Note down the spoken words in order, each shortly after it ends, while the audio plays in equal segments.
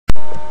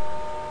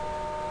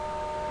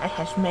I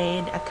has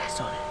made a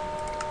castle.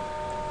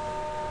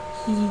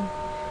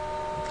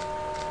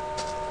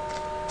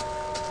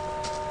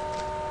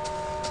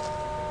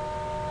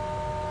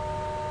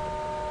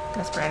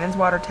 That's Brandon's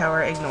water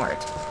tower. Ignore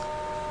it.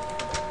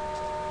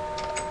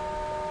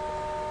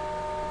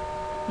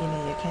 You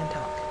know you can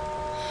talk.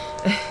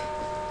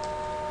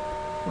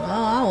 Well,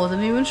 I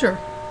wasn't even sure.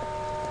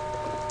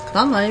 'Cause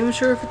I'm not even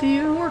sure if it's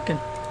even working.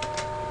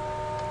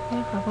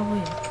 Yeah,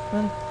 probably.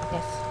 Well,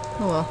 yes.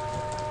 Oh well.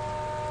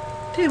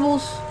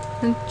 Tables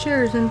and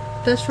chairs, and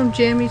that's from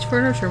Jammy's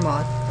Furniture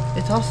mod.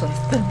 It's awesome.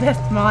 The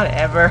best mod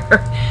ever.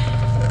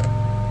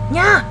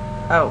 Yeah.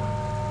 Oh.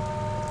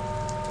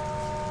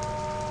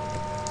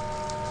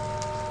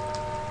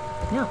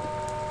 No.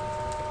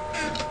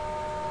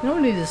 You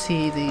don't need to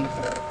see the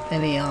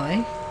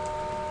NEI.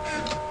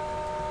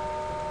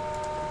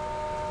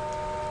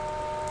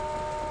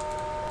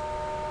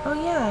 Oh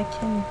yeah, I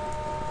can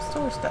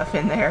store stuff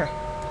in there.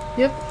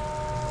 Yep.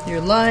 Your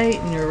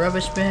light and your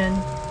rubbish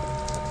bin.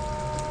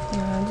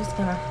 Yeah, I'm just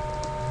gonna...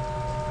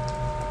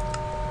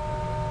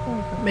 There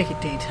we go. Make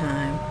it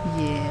daytime.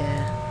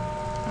 Yeah.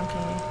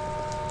 Okay.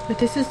 But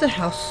this is the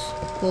house.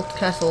 Little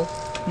castle.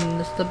 And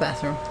this is the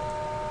bathroom.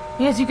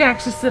 Yes, you can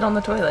actually sit on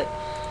the toilet.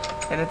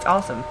 And it's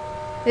awesome.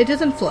 It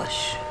doesn't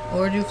flush.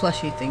 Or do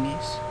fleshy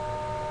thingies.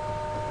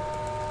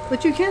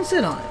 But you can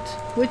sit on it.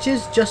 Which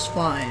is just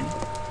fine.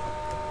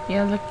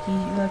 Yeah, look,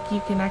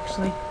 you can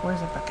actually...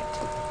 Where's a bucket?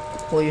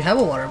 Well, you have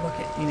a water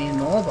bucket. You need a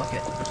normal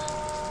bucket.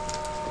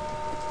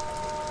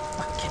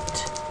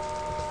 Bucket.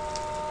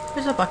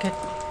 There's a bucket.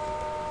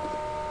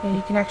 Yeah,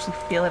 you can actually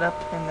fill it up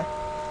in the...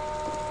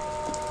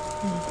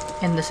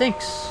 And the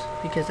sinks.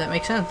 Because that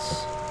makes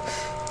sense.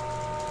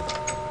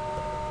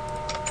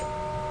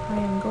 I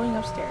am going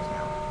upstairs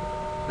now.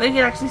 Then you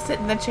can actually sit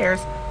in the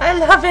chairs. I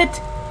love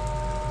it!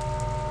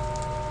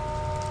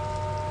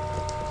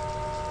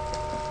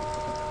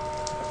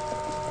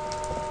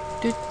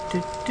 Do,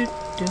 do, do,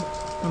 do.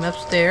 And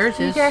upstairs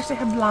You is... can actually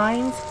have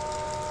blinds.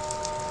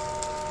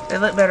 They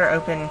look better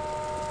open,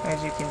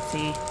 as you can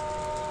see.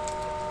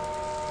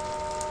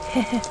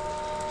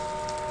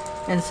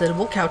 and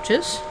sittable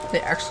couches.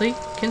 They actually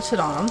can sit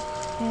on them.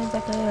 And it's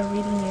like a little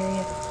reading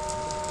area.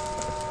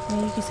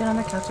 And you can sit on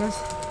the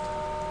couches.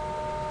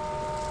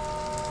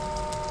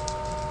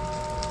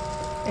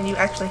 And you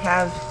actually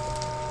have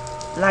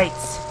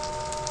lights.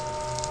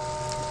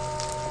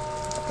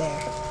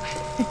 There.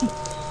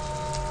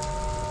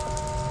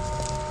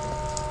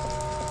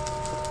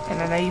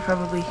 And I know you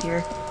probably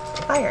hear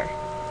fire.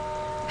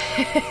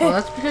 Well,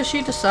 that's because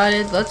she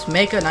decided, let's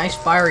make a nice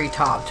fiery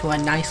top to a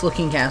nice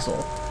looking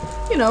castle.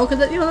 You know, because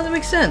that, that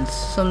makes sense.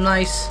 Some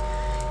nice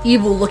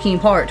evil looking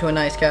part to a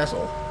nice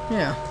castle.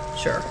 Yeah,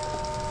 sure.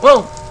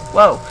 Whoa!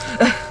 Whoa!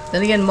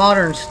 Then again,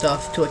 modern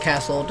stuff to a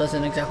castle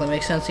doesn't exactly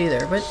make sense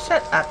either. But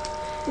Shut up.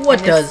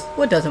 what does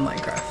in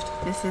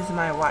Minecraft? This is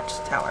my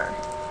watchtower.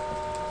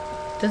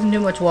 Doesn't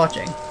do much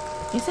watching,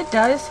 Yes, it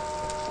does.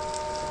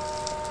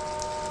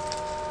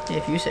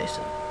 if you say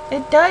so.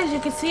 It does. You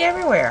can see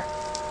everywhere.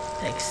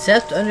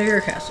 Except under your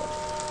castle.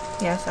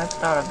 Yes, I've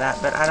thought of that,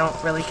 but I don't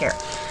really care.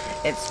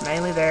 It's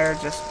mainly there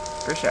just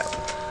for show.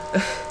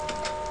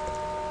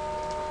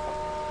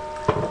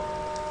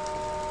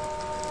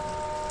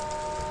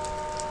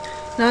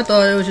 Now, I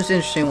thought it was just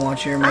interesting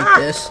watching her make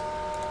this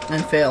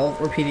and fail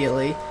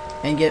repeatedly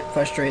and get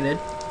frustrated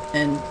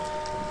and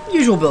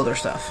usual builder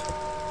stuff.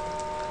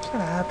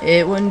 Shut up.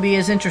 It wouldn't be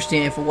as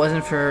interesting if it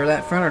wasn't for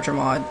that furniture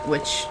mod,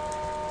 which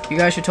you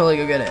guys should totally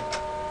go get it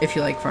if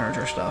you like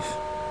furniture stuff.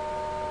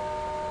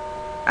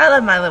 I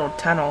love my little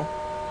tunnel.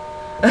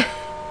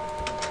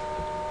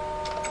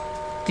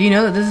 Do you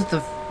know that this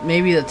is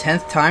maybe the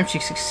 10th time she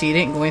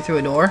succeeded in going through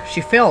a door?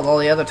 She failed all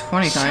the other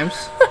 20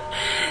 times.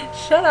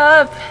 Shut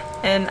up.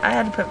 And I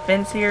had to put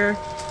fence here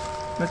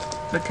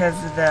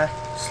because of the...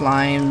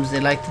 Slimes, they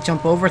like to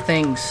jump over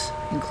things,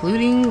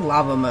 including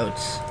lava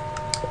moats.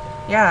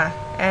 Yeah,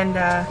 and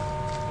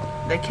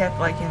they kept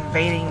like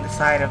invading the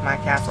side of my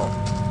castle.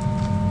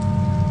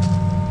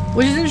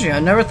 Which is interesting. I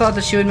never thought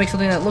that she would make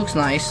something that looks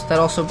nice that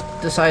also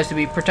decides to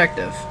be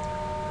protective.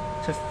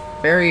 It's a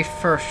very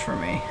first for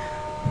me.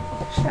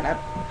 Shut up.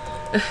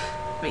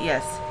 But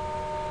yes.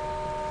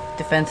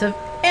 Defensive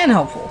and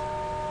helpful.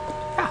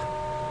 Yeah.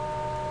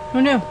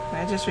 Who knew?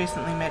 I just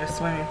recently made a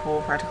swimming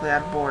pool practically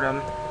out of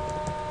boredom.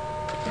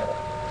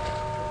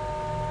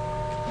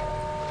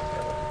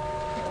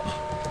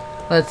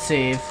 Let's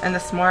see. And the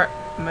smart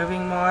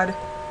moving mod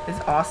is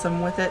awesome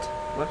with it.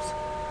 Whoops.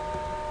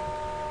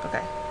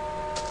 Okay.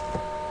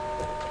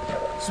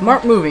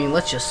 Smart moving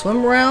lets you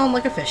swim around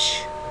like a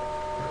fish.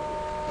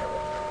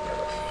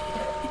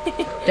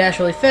 Dash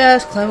really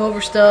fast, climb over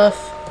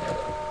stuff.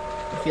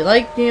 If you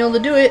like, to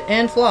do it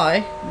and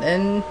fly,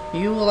 then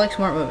you will like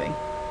smart moving.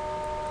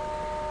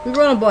 We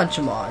run a bunch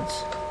of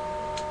mods.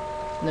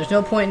 And there's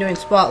no point in doing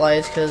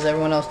spotlights because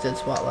everyone else did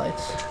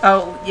spotlights.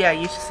 Oh, yeah,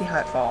 you should see how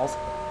it falls.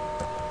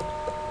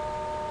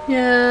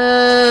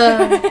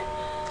 Yeah.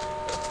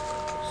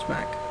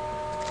 Smack.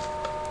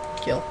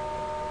 Kill.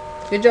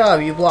 Good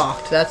job, you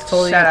blocked. That's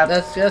totally Shut up.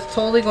 That's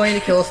totally going to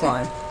kill a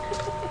slime.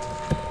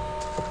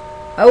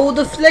 I will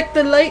deflect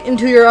the light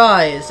into your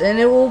eyes, and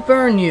it will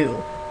burn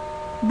you.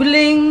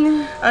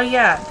 Bling! Oh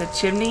yeah, the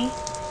chimney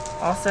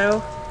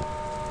also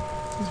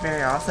is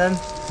very awesome.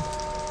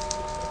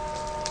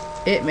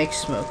 It makes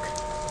smoke.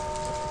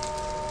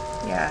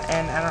 Yeah,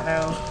 and I don't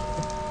know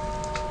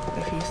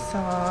if you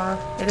saw,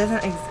 it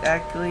doesn't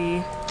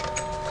exactly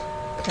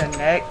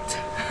connect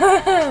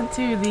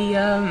to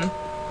the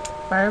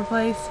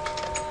fireplace.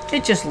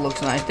 It just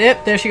looks nice.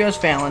 Yep, there she goes,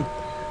 Fallon.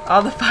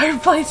 All the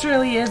fireplace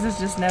really is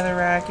just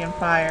netherrack and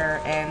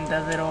fire and the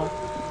little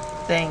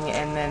thing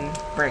and then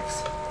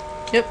bricks.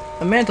 Yep,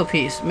 a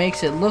mantelpiece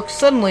makes it look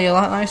suddenly a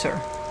lot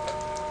nicer.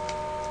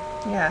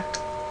 Yeah.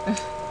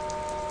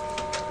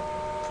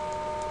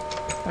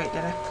 Wait,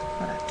 did I?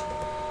 Hold on.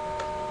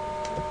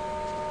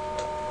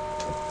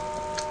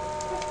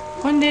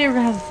 One day we're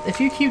gonna have,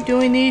 if you keep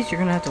doing these, you're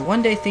gonna have to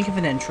one day think of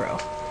an intro.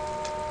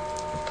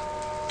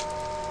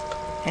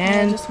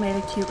 And I just made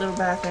a cute little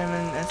bathroom,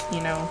 and it's,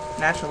 you know,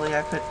 naturally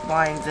I put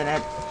blinds in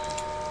it.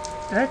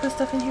 Did I put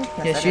stuff in here?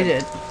 yes, you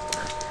did.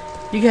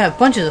 You can have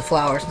bunches of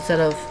flowers instead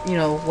of, you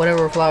know,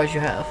 whatever flowers you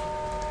have.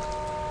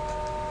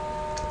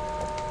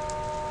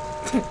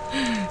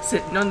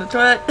 Sitting on the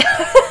toilet.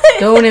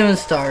 Don't even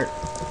start.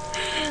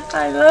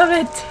 I love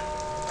it.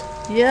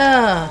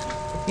 Yeah,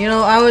 you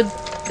know,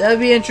 that'd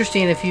be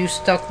interesting if you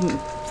stuck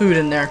food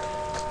in there.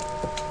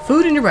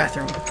 Food in your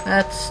bathroom.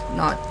 That's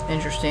not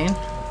interesting.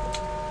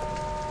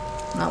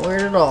 Not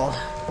weird at all.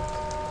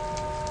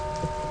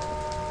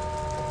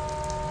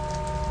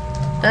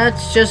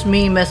 That's just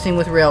me messing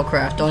with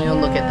Railcraft. Don't even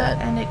look at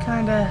that. And it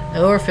kinda... It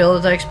overfilled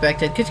as I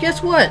expected. Because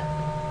guess what?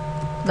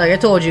 Like I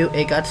told you,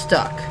 it got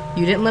stuck.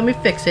 You didn't let me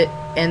fix it.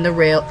 And the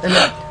rail... And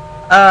the,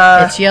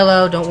 it's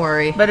yellow, don't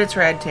worry. But it's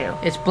red too.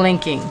 It's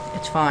blinking.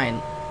 It's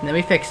fine. Let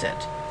me fix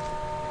it.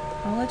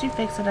 I'll let you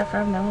fix it after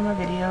I'm done with my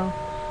video.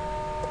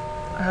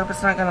 I hope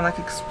it's not gonna like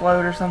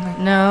explode or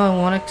something. No, it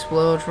won't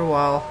explode for a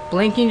while.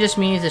 Blinking just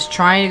means it's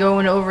trying to go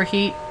into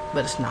overheat,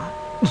 but it's not.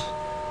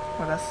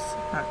 Well, that's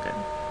not good.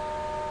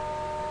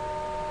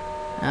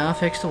 I'll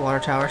fix the water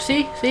tower.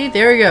 See?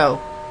 There you go.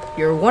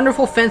 Your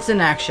wonderful fence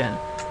in action.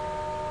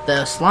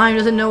 The slime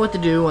doesn't know what to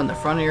do on the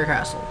front of your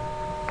castle.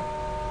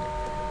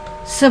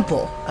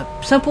 Simple. A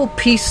simple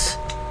piece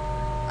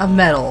of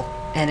metal,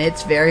 and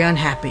it's very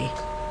unhappy.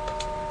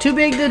 Too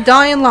big to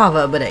die in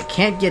lava, but it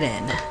can't get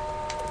in.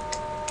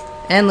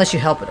 Unless you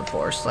help it, of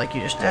course, like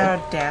you just did.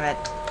 Oh, damn it.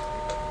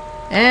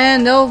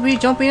 And they'll be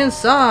jumping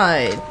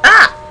inside.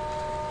 Ah!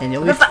 And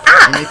you'll be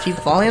and you keep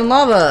falling in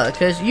lava,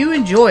 because you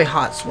enjoy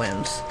hot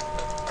swims.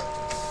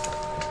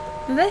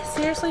 Did they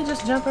seriously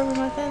just jump over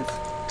my fence?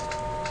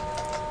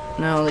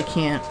 No, they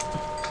can't.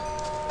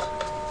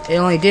 It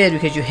only did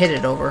because you hit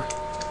it over.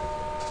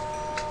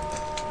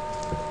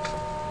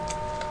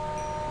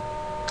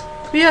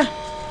 But yeah,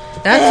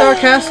 that's our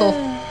castle.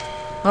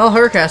 Well,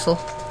 her castle.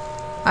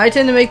 I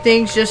tend to make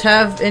things just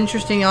have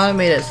interesting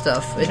automated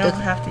stuff. You don't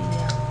have to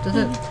yell.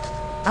 Doesn't.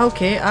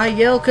 Okay, I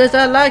yell because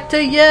I like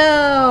to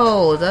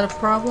yell. Is that a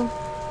problem?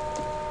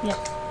 Yes.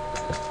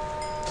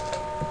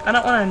 I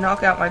don't want to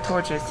knock out my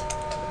torches.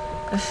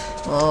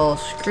 Well,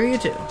 screw you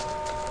too.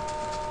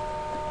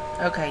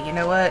 Okay, you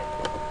know what?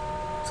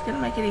 It's gonna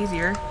make it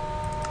easier.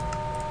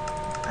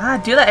 I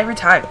do that every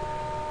time.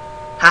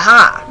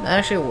 Haha! That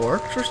actually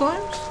works for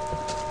slimes?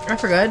 I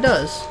forgot it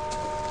does.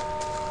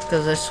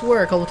 Because I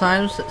swear a couple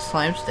times that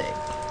slime stayed.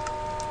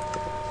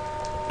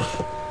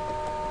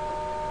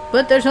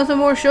 But there's nothing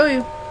more to show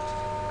you.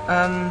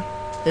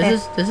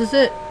 This is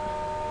it.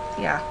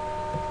 Yeah.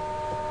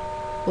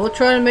 We'll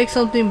try to make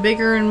something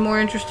bigger and more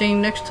interesting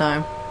next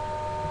time.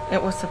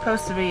 It was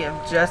supposed to be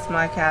of just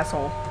my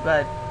castle,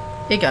 but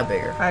It got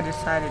bigger. I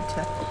decided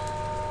to...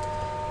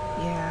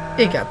 Yeah.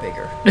 It got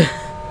bigger.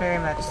 Very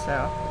much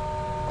so.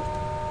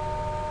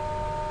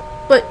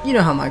 But you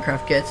know how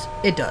Minecraft gets.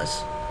 It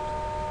does.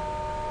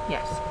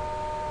 Yes.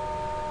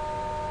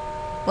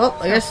 Well,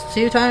 I guess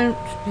see you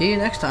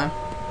next time.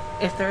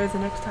 If there is a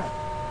next time.